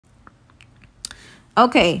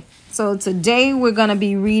Okay, so today we're going to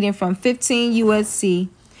be reading from 15 USC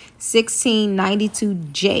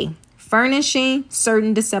 1692J, furnishing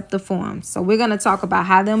certain deceptive forms. So we're going to talk about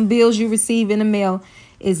how them bills you receive in the mail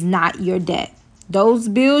is not your debt. Those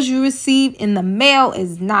bills you receive in the mail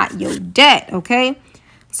is not your debt, okay?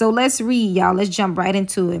 So let's read, y'all. Let's jump right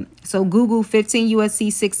into it. So Google 15 USC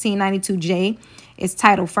 1692J. It's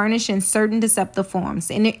titled Furnishing Certain Deceptive Forms.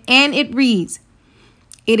 And it reads,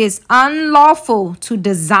 it is unlawful to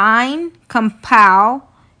design, compile,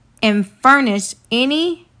 and furnish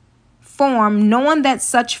any form knowing that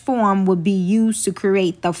such form would be used to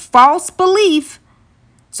create the false belief.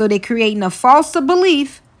 So they're creating a false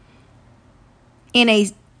belief in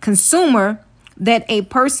a consumer that a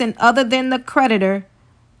person other than the creditor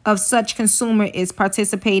of such consumer is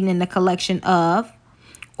participating in the collection of,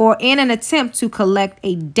 or in an attempt to collect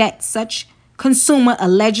a debt such consumer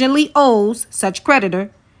allegedly owes such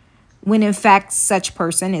creditor, when in fact such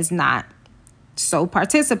person is not so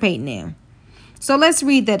participating in. So let's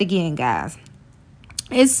read that again, guys.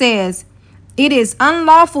 It says, it is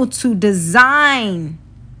unlawful to design,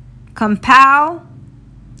 compile,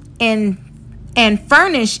 and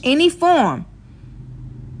furnish any form.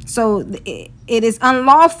 So it is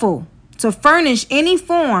unlawful to furnish any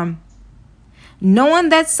form knowing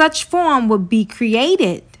that such form would be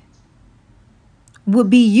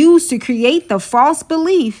used to create the false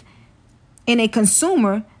belief in a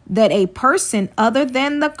consumer that a person other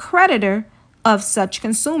than the creditor of such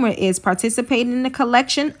consumer is participating in the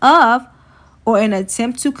collection of, or an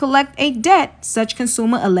attempt to collect a debt such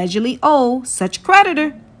consumer allegedly owes such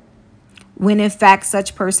creditor, when in fact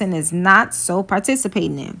such person is not so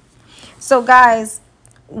participating in. So guys,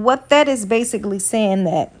 what that is basically saying,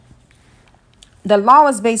 that the law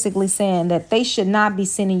is basically saying that they should not be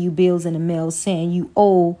sending you bills in the mail saying you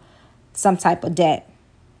owe some type of debt,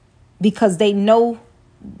 because they know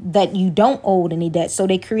that you don't owe any debt. So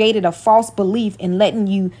they created a false belief in letting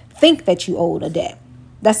you think that you owed a debt.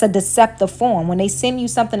 That's a deceptive form. When they send you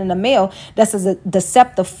something in the mail, that's a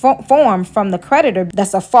deceptive form from the creditor.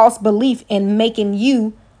 That's a false belief in making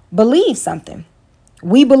you believe something.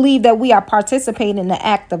 We believe that we are participating in the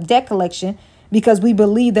act of debt collection because we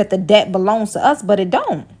believe that the debt belongs to us, but it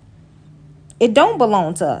don't. It don't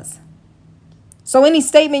belong to us. So any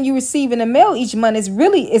statement you receive in the mail each month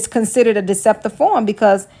is considered a deceptive form,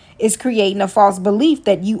 because it's creating a false belief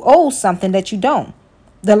that you owe something that you don't.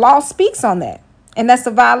 The law speaks on that, and that's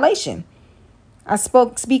a violation. I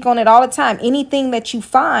speak on it all the time. Anything that you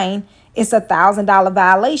find is $1,000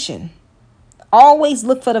 violation. Always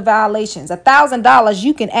look for the violations. $1,000,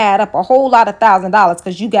 you can add up a whole lot of $1,000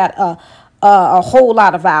 because you got a whole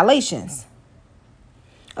lot of violations.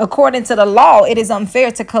 According to the law, it is unfair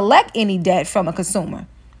to collect any debt from a consumer.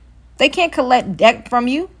 They can't collect debt from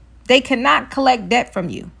you. They cannot collect debt from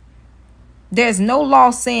you. There's no law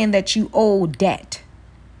saying that you owe debt.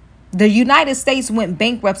 The United States went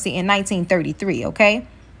bankruptcy in 1933, okay?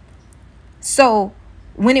 So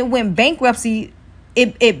when it went bankruptcy,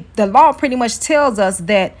 the law pretty much tells us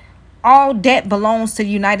that all debt belongs to the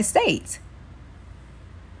United States.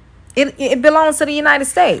 It belongs to the United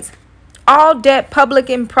States. All debt, public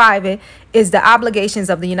and private, is the obligations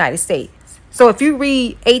of the United States. So if you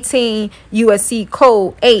read 18 USC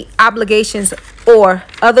Code 8, obligations or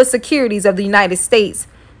other securities of the United States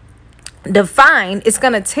defined, it's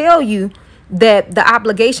going to tell you that the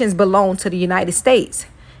obligations belong to the United States.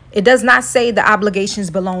 It does not say the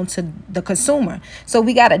obligations belong to the consumer. So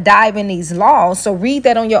we got to dive in these laws. So read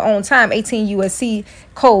that on your own time. 18 USC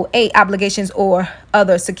Code 8, obligations or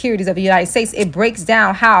other securities of the United States. It breaks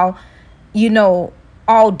down how,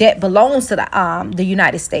 all debt belongs to the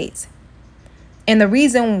United States. And the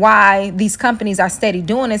reason why these companies are steady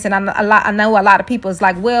doing this, and I know a lot of people is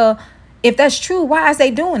like, well, if that's true, why is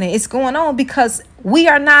they doing it? It's going on because we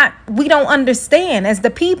don't understand as the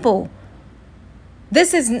people.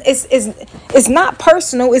 This it's not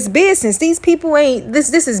personal, it's business. These people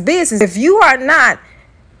this is business. If you are not,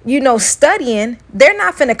 studying, they're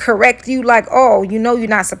not finna correct you like, oh, you're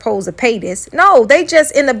not supposed to pay this. No, they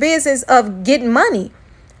just in the business of getting money.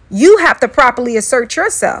 You have to properly assert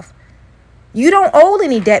yourself. You don't owe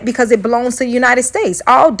any debt because it belongs to the United States.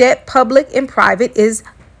 All debt, public and private, is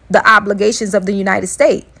the obligations of the United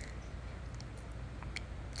States.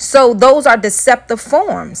 So those are deceptive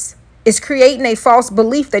forms. It's creating a false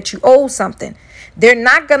belief that you owe something. They're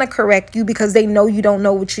not going to correct you because they know you don't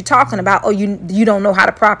know what you're talking about, or you don't know how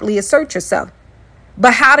to properly assert yourself.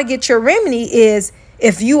 But how to get your remedy is,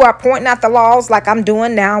 if you are pointing out the laws like I'm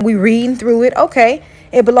doing now, we reading through it. Okay,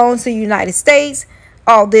 it belongs to the United States.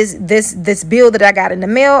 Oh, this bill that I got in the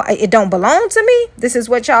mail, it don't belong to me. This is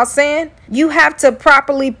what y'all saying. You have to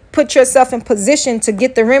properly put yourself in position to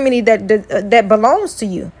get the remedy that belongs to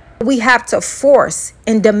you. We have to force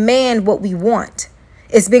and demand what we want.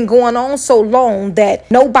 It's been going on so long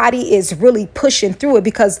that nobody is really pushing through it,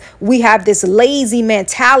 because we have this lazy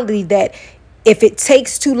mentality that if it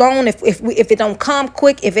takes too long, if it don't come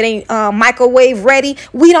quick, if it ain't microwave ready,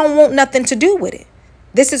 we don't want nothing to do with it.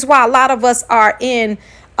 This is why a lot of us are in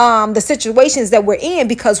the situations that we're in,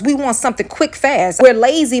 because we want something quick, fast. We're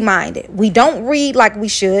lazy minded. We don't read like we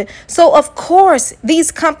should. So of course,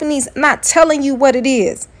 these companies not telling you what it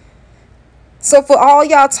is. So for all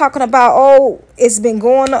y'all talking about, oh, it's been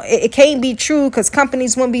going on, it can't be true because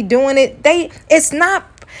companies wouldn't be doing it. It's not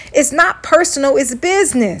personal, it's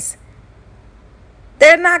business.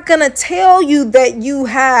 They're not going to tell you that you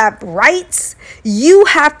have rights. You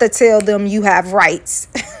have to tell them you have rights.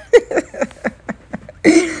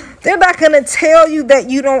 They're not going to tell you that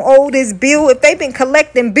you don't owe this bill. If they've been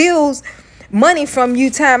collecting bills, money from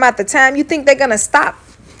you time after time, you think they're going to stop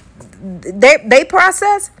they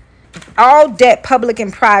process? All debt, public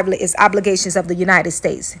and private, is obligations of the United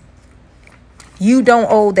States. You don't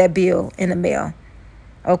owe that bill in the mail.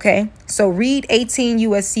 Okay, so read 18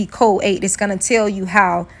 USC Code 8. It's going to tell you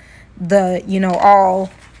how all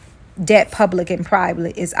debt, public and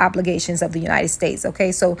private, is obligations of the United States.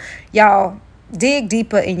 Okay, so y'all dig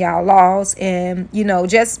deeper in y'all laws and,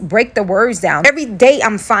 just break the words down. Every day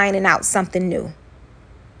I'm finding out something new.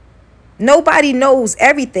 Nobody knows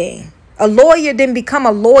everything. A lawyer didn't become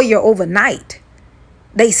a lawyer overnight.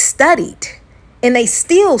 They studied, and they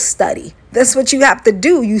still study. That's what you have to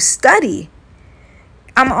do. You study.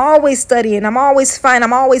 I'm always studying. I'm always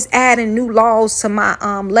adding new laws to my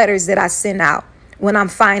letters that I send out when I'm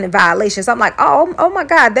finding violations. I'm like, oh my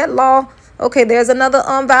God, that law. Okay, there's another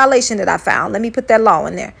violation that I found. Let me put that law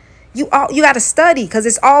in there. You got to study, because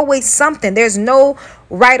it's always something. There's no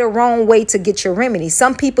right or wrong way to get your remedy.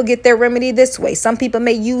 Some people get their remedy this way. Some people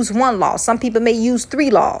may use one law. Some people may use 3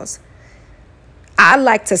 laws. I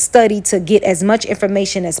like to study to get as much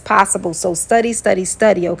information as possible. So study,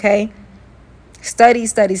 okay?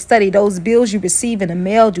 Study. Those bills you receive in the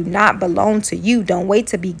mail do not belong to you. Don't wait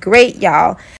to be great, y'all.